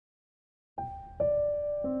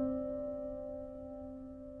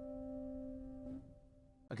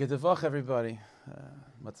Rieked the voch, everybody.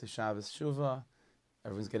 Motzei Shabbos shuva.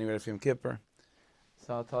 Everyone's getting ready for Yom Kippur.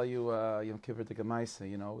 So I'll tell you, Yom Kippur'dik Maaseh.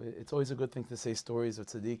 You know, it's always a good thing to say stories of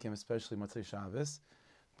Tzadikim, especially Motzei Shabbos.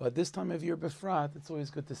 But this time of year, befrat, it's always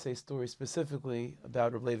good to say stories specifically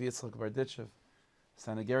about Rav Yitzchak Berditchev,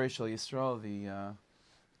 Sanageri Shel Yisrael,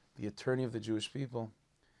 the attorney of the Jewish people.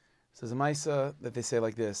 So there's a Maaseh that they say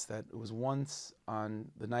like this: that it was once on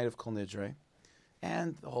the night of Kol Nidrei,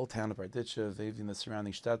 and the whole town of Berditchev, even the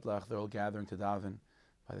surrounding shtetl, they're all gathering to daven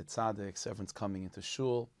by the tzaddiks. Everyone's coming into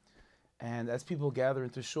shul. And as people gather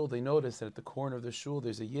into shul, they notice that at the corner of the shul,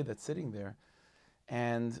 there's a yid that's sitting there.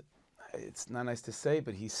 And it's not nice to say,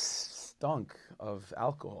 but he stunk of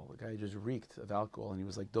alcohol. The guy just reeked of alcohol, and he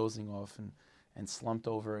was like dozing off and slumped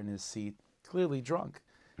over in his seat, clearly drunk.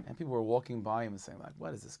 And people were walking by him and saying, like,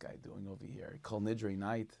 what is this guy doing over here? Kol Nidrei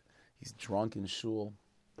night, he's drunk in shul.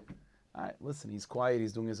 All right, listen, he's quiet,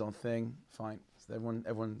 he's doing his own thing, fine. So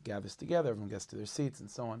everyone gathers together, everyone gets to their seats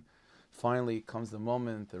and so on. Finally comes the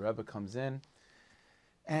moment, the Rebbe comes in,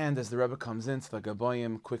 and as the Rebbe comes in, so the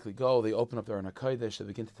Gabbaim quickly go, they open up their kodesh, they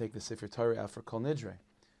begin to take the sefer Torah out for Kol Nidrei.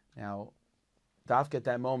 Now, Davka at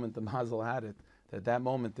that moment, the Mazel had it, that at that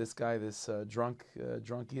moment, this guy, this drunk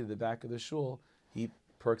eater at the back of the shul, he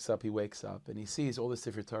perks up, he wakes up, and he sees all the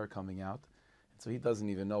sefer Torah coming out. So he doesn't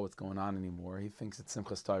even know what's going on anymore. He thinks it's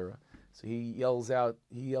simchas Torah. So he yells out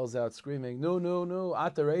screaming, no,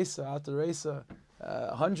 Ata Horeisa, Ata Horeisa,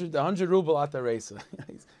 100 Ruble Ata Horeisa.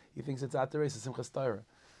 He thinks it's Ata Horeisa, simchas Torah.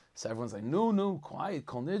 So everyone's like, no, quiet,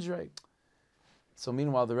 Kol Nidrei. So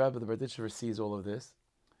meanwhile, the Rebbe, the Berditchever, sees all of this,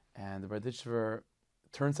 and the Berditchever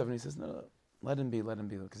turns up and he says, no, let him be,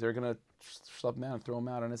 because they're going to schlep him out and throw him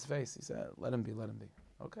out on his face. He said, let him be.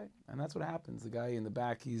 Okay, and that's what happens. The guy in the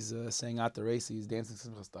back, he's saying Ata Horeisa, he's dancing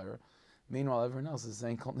simchas Torah. Meanwhile, everyone else is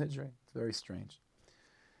saying Kol Nidrei. It's very strange.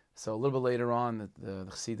 So a little bit later on, the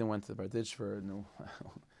Chassidim went to the Berditchever, knew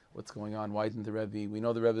what's going on. Why didn't the Rebbe? We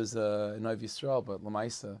know the Rebbe is an Erev Yisrael, but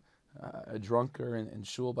Lamaisa, a drunkard in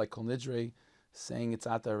shul by Kol Nidrei, saying it's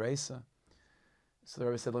Ata Horeisa. So the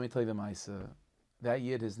Rebbe said, let me tell you the Maisa. That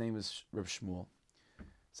yid, his name is Reb Shmuel.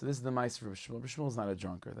 So this is the Maisa of Reb Shmuel. Reb Shmuel is not a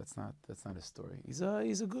drunkard. That's not his story. He's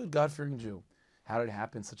a good, God-fearing Jew. How did it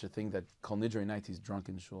happen, such a thing that Kol Nidrei night he's drunk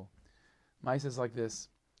in shul? Maisa is like this.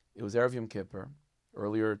 It was Erev Yom Kippur,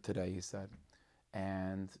 earlier today, he said,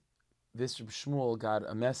 and this Reb Shmuel got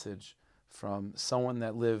a message from someone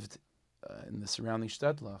that lived in the surrounding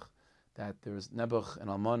shtetl, that there was Nebuch and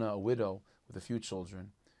Almana, a widow with a few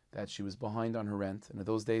children, that she was behind on her rent, and in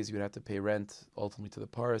those days you would have to pay rent ultimately to the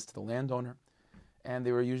paris, to the landowner, and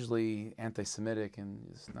they were usually anti-Semitic and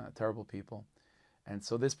just not terrible people. And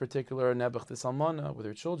so this particular Nebuch, this Almana with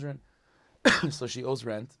her children, so she owes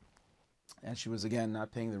rent, and she was, again,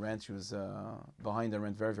 not paying the rent. She was behind the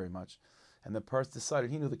rent very, very much. And the paris decided,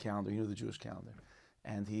 he knew the calendar, he knew the Jewish calendar,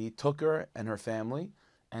 and he took her and her family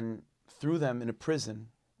and threw them in a prison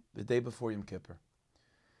the day before Yom Kippur.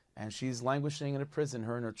 And she's languishing in a prison,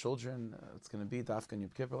 her and her children. It's going to be Davka and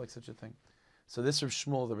Yom Kippur, like such a thing. So this Reb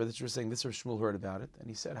Shmuel, the Berditchever was saying, this Reb Shmuel heard about it, and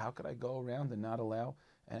he said, how could I go around and not allow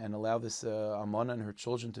this Almana and her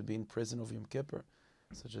children to be in prison over Yom Kippur?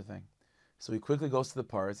 Such a thing. So he quickly goes to the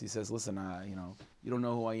paris. He says, listen, you don't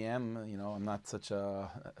know who I am. I'm not such a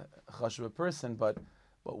chashuva person, but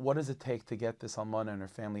what does it take to get this Almana and her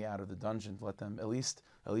family out of the dungeon, to let them at least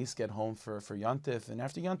get home for Yontif, and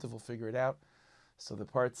after Yontif we'll figure it out. So the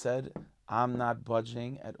paris said, I'm not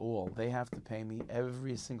budging at all. They have to pay me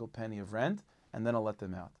every single penny of rent, and then I'll let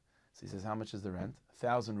them out. So he says, how much is the rent?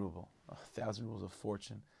 1,000 ruble. 1,000 rubles is a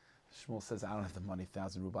fortune. Shmuel says, I don't have the money,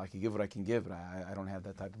 1,000 ruble. I can give what I can give, but I don't have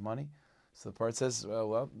that type of money. So the paris says,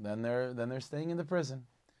 well, then they're staying in the prison.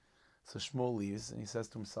 So Shmuel leaves, and he says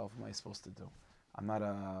to himself, what am I supposed to do? I'm not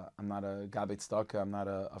a Gabbaim tzedakah, I'm not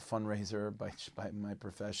a fundraiser by my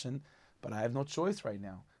profession, but I have no choice right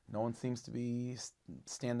now. No one seems to be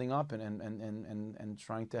standing up and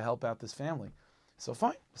trying to help out this family. So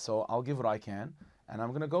fine. So I'll give what I can, and I'm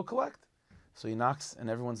going to go collect. So he knocks on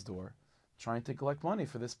everyone's door, trying to collect money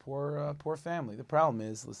for this poor family. The problem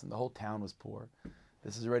is, listen, the whole town was poor.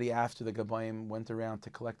 This is already after the Gabbaim went around to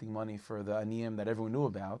collecting money for the aniyim that everyone knew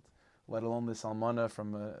about, let alone this almana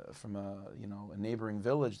from a neighboring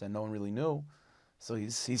village that no one really knew. So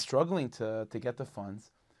he's struggling to get the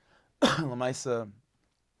funds. Lamaisa,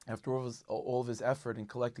 after all of his effort in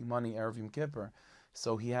collecting money, Erev Yom Kippur,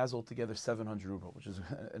 so he has altogether 700 ruble, which is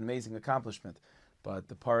an amazing accomplishment. But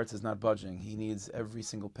the paris is not budging. He needs every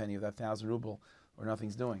single penny of that 1,000 ruble, or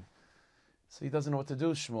nothing's doing. So he doesn't know what to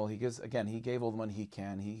do. Shmuel, he gave all the money he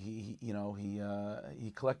can. He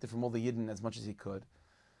collected from all the Yidden as much as he could.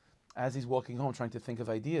 As he's walking home, trying to think of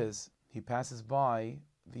ideas, he passes by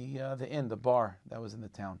the inn, the bar that was in the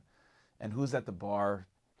town. And who's at the bar?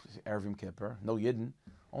 Erev Yom Kippur. No Yidden,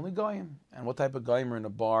 only Goyim. And what type of Goyim are in a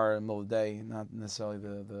bar in the middle of the day? Not necessarily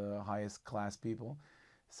the highest class people.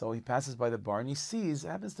 So he passes by the bar and he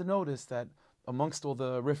happens to notice that amongst all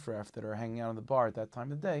the riffraff that are hanging out in the bar at that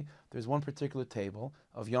time of the day, there's one particular table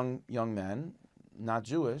of young men, not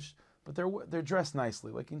Jewish, but they're dressed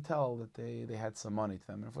nicely. Like you can tell that they had some money to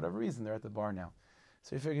them, and for whatever reason they're at the bar now.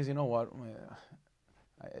 So he figures, you know what,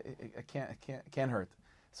 I can't hurt.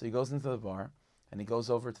 So he goes into the bar and he goes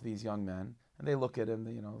over to these young men and they look at him.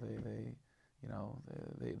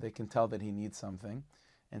 They can tell that he needs something.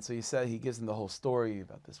 And so he gives them the whole story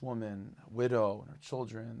about this woman, a widow, and her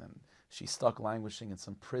children, and she's stuck languishing in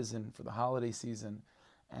some prison for the holiday season,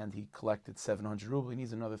 and he collected 700 ruble. He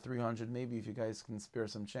needs another 300, maybe if you guys can spare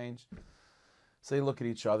some change. So they look at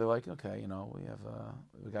each other like, okay, we have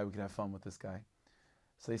a guy, we can have fun with this guy.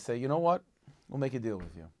 So they say, you know what? We'll make a deal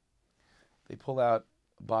with you. They pull out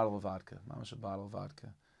a bottle of vodka, mamash a bottle of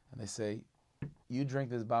vodka, and they say, you drink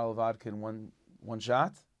this bottle of vodka in one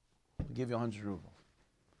shot, we'll give you 100 ruble.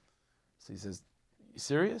 So he says, you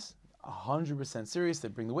serious? 100% serious. They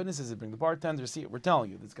bring the witnesses, they bring the bartender. See, we're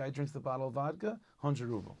telling you, this guy drinks the bottle of vodka, 100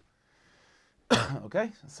 ruble.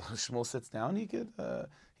 Okay, so Shmuel sits down.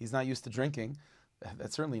 He's not used to drinking.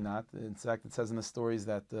 That's certainly not. In fact, it says in the stories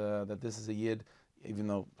that this is a yid, even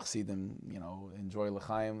though Chassidim, enjoy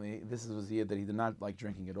l'chaim, this was a yid that he did not like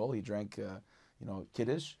drinking at all. He drank,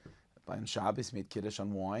 kiddush. On Shabbos, he made kiddush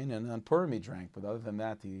on wine, and on Purim he drank. But other than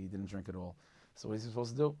that, he didn't drink at all. So what is he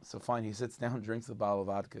supposed to do? So fine, he sits down, drinks the bottle of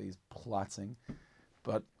vodka, he's plotzing.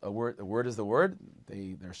 But a word is the word.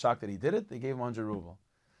 They're shocked that he did it. They gave him 100 ruble.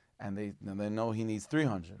 And they know he needs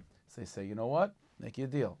 300. So they say, you know what? Make you a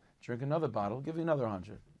deal. Drink another bottle, give you another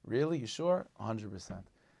 100. Really? You sure? 100%.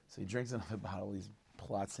 So he drinks another bottle, he's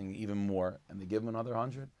plotzing even more, and they give him another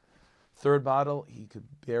 100. Third bottle, he could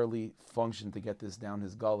barely function to get this down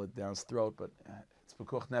his gullet, down his throat, but it's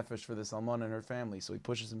pekuach nefesh for this almana and her family, so he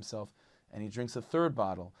pushes himself and he drinks a third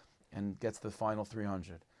bottle and gets the final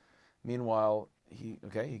 300. Meanwhile, he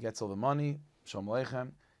gets all the money, shalom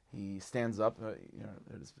aleichem, he stands up,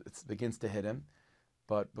 it begins to hit him,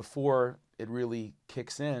 but before it really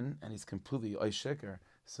kicks in and he's completely oishiker,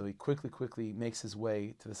 so he quickly makes his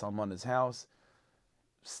way to this almana's house,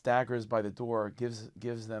 staggers by the door, gives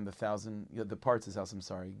them the parts his house,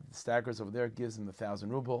 staggers over there, gives them the 1,000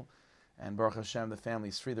 ruble, and Baruch Hashem, the family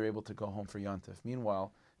is free, they're able to go home for Yontif.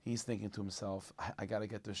 Meanwhile, he's thinking to himself, I got to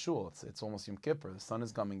get to shul. It's almost Yom Kippur. The sun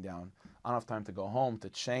is coming down. I don't have time to go home, to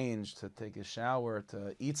change, to take a shower,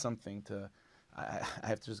 to eat something. I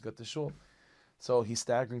have to just go to shul. So he's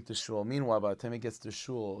staggering to shul. Meanwhile, by the time he gets to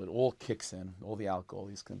shul, it all kicks in, all the alcohol.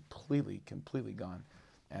 He's completely gone.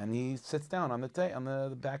 And he sits down on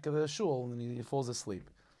the back of the shul, and he falls asleep.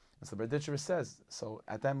 And so the Berditchever says, so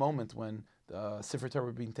at that moment when the sefer Torah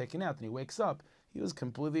was being taken out, and he wakes up, he was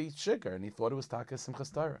completely shikar, and he thought it was taka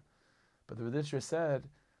simchas Torah. But the Berditchever said,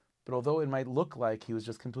 but although it might look like he was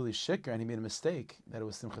just completely shikar, and he made a mistake, that it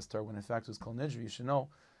was simchas Torah, when in fact it was Kol Nidrei, you should know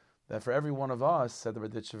that for every one of us, said the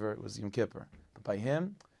Berditchever, it was Yom Kippur. But by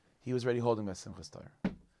him, he was already holding by simchas Torah.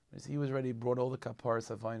 He was ready, brought all the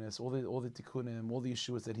kaparas, avinus, all the tikkunim, all the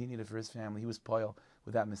yeshuas that he needed for his family. He was poil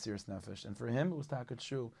with that mesiras nefesh. And for him, it was takat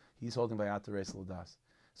shu. He's holding by Ata Horeisa l'das.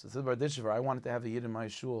 So said Berditchever, I wanted to have a yid in my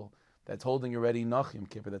shul that's holding already nach Yom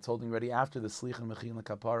Kippur, that's holding already after the slich and mechil and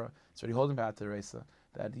kapara. It's already holding by Ata Horeisa,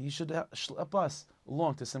 that he should schlep us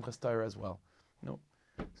along to simchas Torah as well. So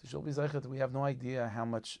shul b'zaychet, we have no idea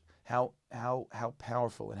how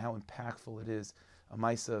powerful and how impactful it is. A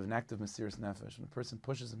maisa of an act of mesiras nefesh. When a person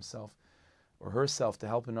pushes himself or herself to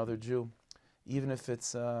help another Jew, even if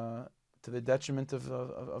it's to the detriment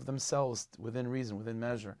of themselves, within reason, within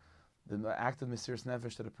measure, the act of mesiras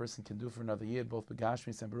nefesh that a person can do for another yid, both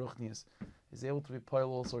begashmis and beruchnius, is able to repel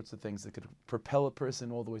all sorts of things that could propel a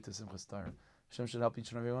person all the way to simchas Torah. Hashem should help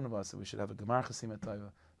each and every one of us that we should have a gemar chasim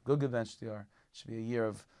etayva, good gebench It should be a year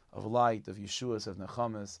of light, of yeshuas, of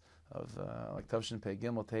nechamas, of like Tavshin Pei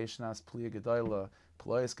Gimel Teishnas Pliya Gedayla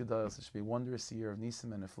Ployas Gedayla. It should be a wondrous year of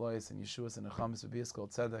Nisim and Eflois and Yeshuas and Nechamis V'Bias Kol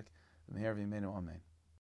Tzedek. Amen.